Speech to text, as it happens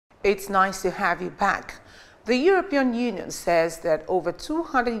It's nice to have you back. The European Union says that over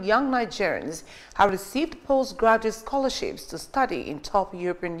 200 young Nigerians have received postgraduate scholarships to study in top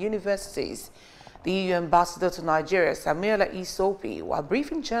European universities. The EU ambassador to Nigeria, Samuela Isopi, while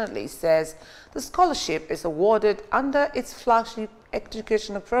briefing journalists, says the scholarship is awarded under its flagship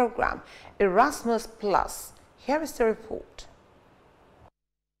educational program, Erasmus+. Here is the report.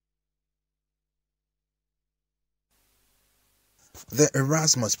 The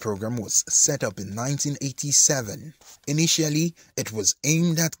Erasmus program was set up in 1987. Initially, it was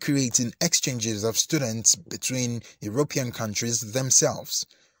aimed at creating exchanges of students between European countries themselves.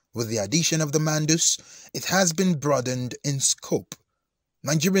 With the addition of the Mandus, it has been broadened in scope.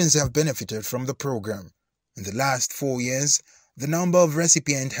 Nigerians have benefited from the program. In the last 4 years, the number of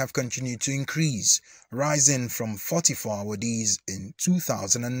recipients have continued to increase, rising from 44 awardees in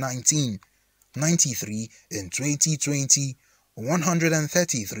 2019, 93 in 2020,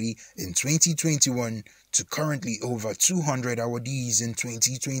 133 in 2021 to currently over 200 awardees in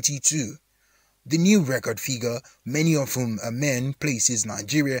 2022. The new record figure, many of whom are men, places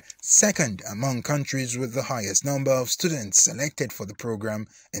Nigeria second among countries with the highest number of students selected for the program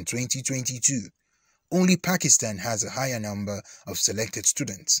in 2022. Only Pakistan has a higher number of selected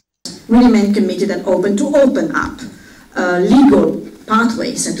students. We remain committed and open to open up legal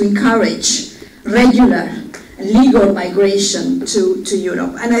pathways and to encourage regular legal migration to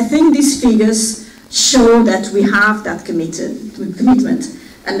Europe. And I think these figures show that we have that commitment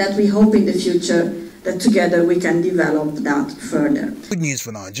and that we hope in the future that together we can develop that further. Good news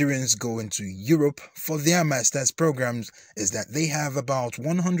for Nigerians going to Europe for their master's programs is that they have about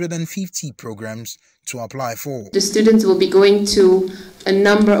 150 programs to apply for. The students will be going to a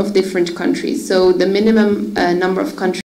number of different countries, so the minimum number of countries